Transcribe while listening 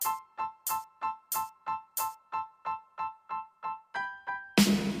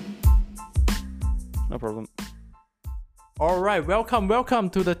no problem. Alright, welcome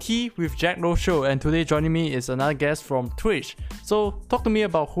to the Tea with Jack Loh show, and today joining me is another guest from Twitch. So talk to me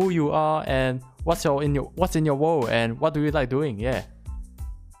about who you are and what's in your world and what do you like doing? Yeah.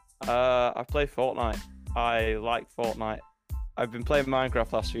 I play Fortnite. I like Fortnite. I've been playing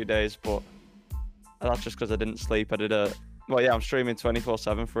Minecraft last few days, but that's just because I didn't sleep. I'm streaming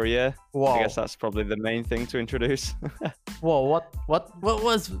 24/7 for a year. Wow. I guess that's probably the main thing to introduce. Whoa,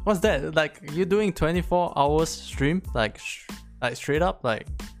 what's that? Like you doing 24 hours stream? Like straight up? Like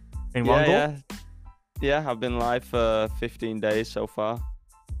in one go? Yeah, I've been live for 15 days so far.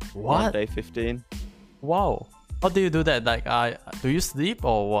 What? On day 15. Wow. How do you do that? Like do you sleep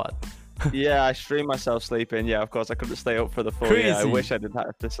or what? Yeah, I stream myself sleeping. Yeah, of course I couldn't stay up for the full Crazy. year. I wish I didn't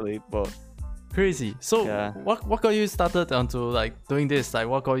have to sleep, but crazy. So yeah. what got you started onto like doing this? Like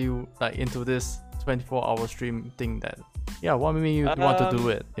what got you like into this 24-hour stream thing that what made you want to do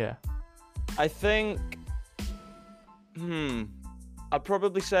it? Yeah. I think I'd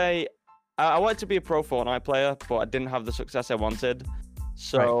probably say I wanted to be a pro Fortnite player, but I didn't have the success I wanted.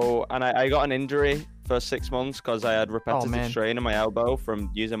 So and I got an injury for 6 months because I had repetitive strain in my elbow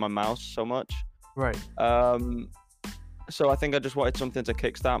from using my mouse so much. Right. So I think I just wanted something to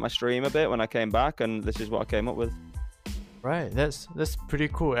kickstart my stream a bit when I came back, and this is what I came up with. Right, that's pretty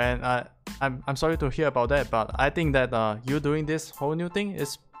cool, and I'm sorry to hear about that, but I think that you doing this whole new thing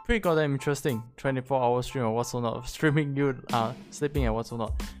is pretty goddamn interesting. 24-hour stream or what's not, streaming you sleeping and what's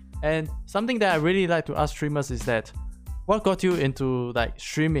not. And something that I really like to ask streamers is that what got you into like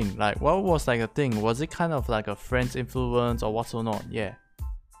streaming? Like what was like a thing? Was it kind of like a friend's influence or what's not? Yeah.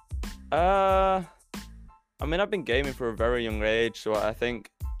 I mean, I've been gaming for a very young age, so I think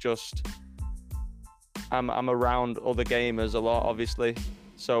just I'm around other gamers a lot, obviously.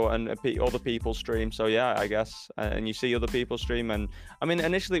 So and other people stream, so yeah, I guess. And you see other people stream, and I mean,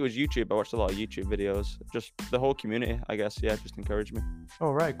 initially it was YouTube. I watched a lot of YouTube videos. Just the whole community, I guess. Yeah, just encouraged me.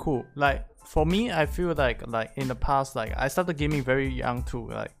 All right, cool. Like for me, I feel like in the past, like I started gaming very young too.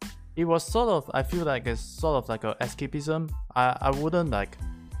 Like it was sort of, I feel like it's sort of like a escapism. I wouldn't like,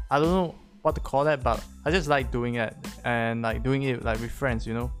 I don't know what to call that, but I just like doing it and like doing it like with friends,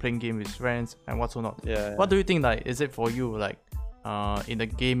 you know, playing game with friends and what's not. Yeah. What do you think? Like, is it for you like in the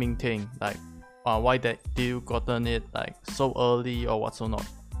gaming thing? Like, why that did you gotten it like so early or what's not?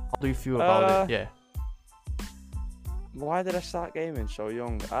 How do you feel about it? Yeah. Why did I start gaming so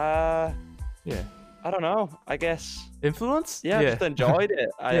young? Yeah. I don't know. I guess influence. Yeah, I just enjoyed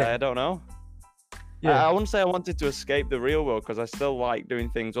it. I don't know. Yeah. I wouldn't say I wanted to escape the real world because I still like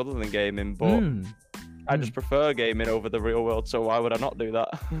doing things other than gaming, but I just prefer gaming over the real world, so why would I not do that?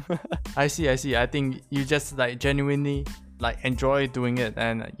 I see. I think you just like genuinely like enjoy doing it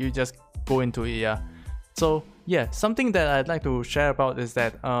and you just go into it, yeah. So yeah, something that I'd like to share about is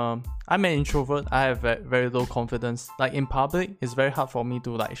that I'm an introvert. I have very low confidence. Like in public, it's very hard for me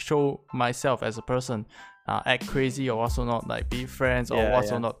to like show myself as a person, act crazy or what's not, like be friends or what's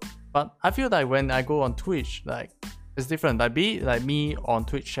not. But I feel like when I go on Twitch, like it's different. Like be like me on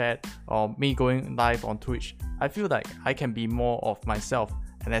Twitch chat or me going live on Twitch, I feel like I can be more of myself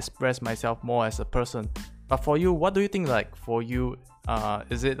and express myself more as a person. But for you, what do you think? Like for you,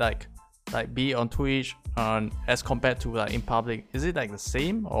 is it like be on Twitch as compared to like in public? Is it like the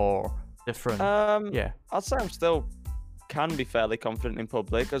same or different? Yeah, I'd say I'm still can be fairly confident in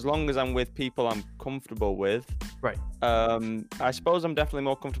public as long as I'm with people I'm comfortable with. Right. I suppose I'm definitely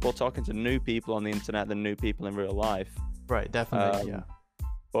more comfortable talking to new people on the internet than new people in real life. Right, definitely. Yeah.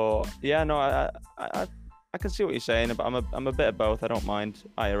 But yeah, no, I can see what you're saying, but I'm a bit of both. I don't mind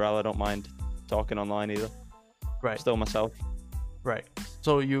IRL. I don't mind talking online either. Right. Still myself. Right.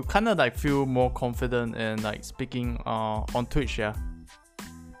 So you kind of like feel more confident in like speaking on Twitch, yeah?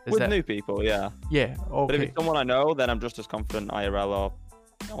 With new people, yeah. Yeah, okay. But if it's someone I know, then I'm just as confident IRL or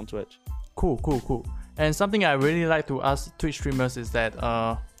on Twitch. Cool. And something I really like to ask Twitch streamers is that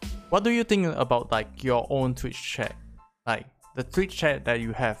what do you think about like your own Twitch chat? Like the Twitch chat that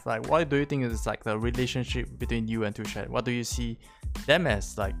you have, like what do you think is like the relationship between you and Twitch chat? What do you see them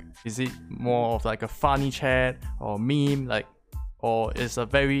as? Like is it more of like a funny chat or meme, like, or is a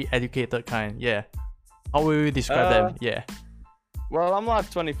very educated kind? Yeah. How will you describe them? Yeah. Well, I'm live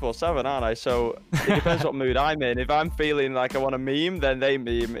 24/7, aren't I? So it depends what mood I'm in. If I'm feeling like I want to meme, then they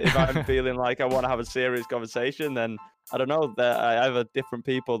meme. If I'm feeling like I want to have a serious conversation, then I don't know. I have different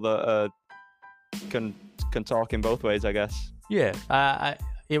people that can talk in both ways, I guess. Yeah,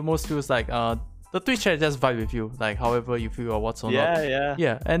 it almost feels like the Twitch chat just vibe with you, like however you feel or what's or not.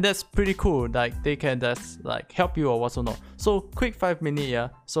 Yeah, and that's pretty cool. Like they can just like help you or what's or not. So quick 5 minute, yeah.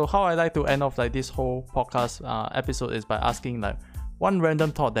 So how I like to end off like this whole podcast episode is by asking like one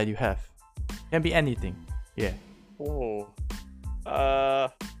random thought that you have. Can be anything. Yeah. Oh. I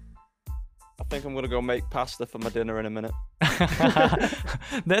think I'm gonna go make pasta for my dinner in a minute.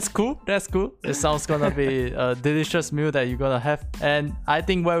 That's cool. That's cool. It sounds gonna be a delicious meal that you're gonna have. And I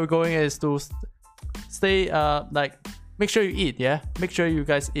think where we're going is to stay like make sure you eat. Yeah, make sure you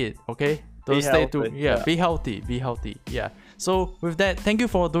guys eat. Okay. Don't stay too. Yeah, be healthy. Be healthy. Yeah. So with that, thank you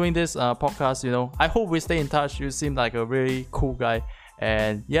for doing this podcast. You know, I hope we stay in touch. You seem like a really cool guy.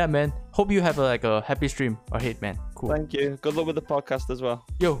 And yeah, man. Hope you have a happy stream ahead, man. Cool. Thank you. Good luck with the podcast as well.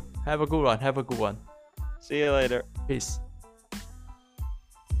 Yo, have a good one. Have a good one. See you later. Peace.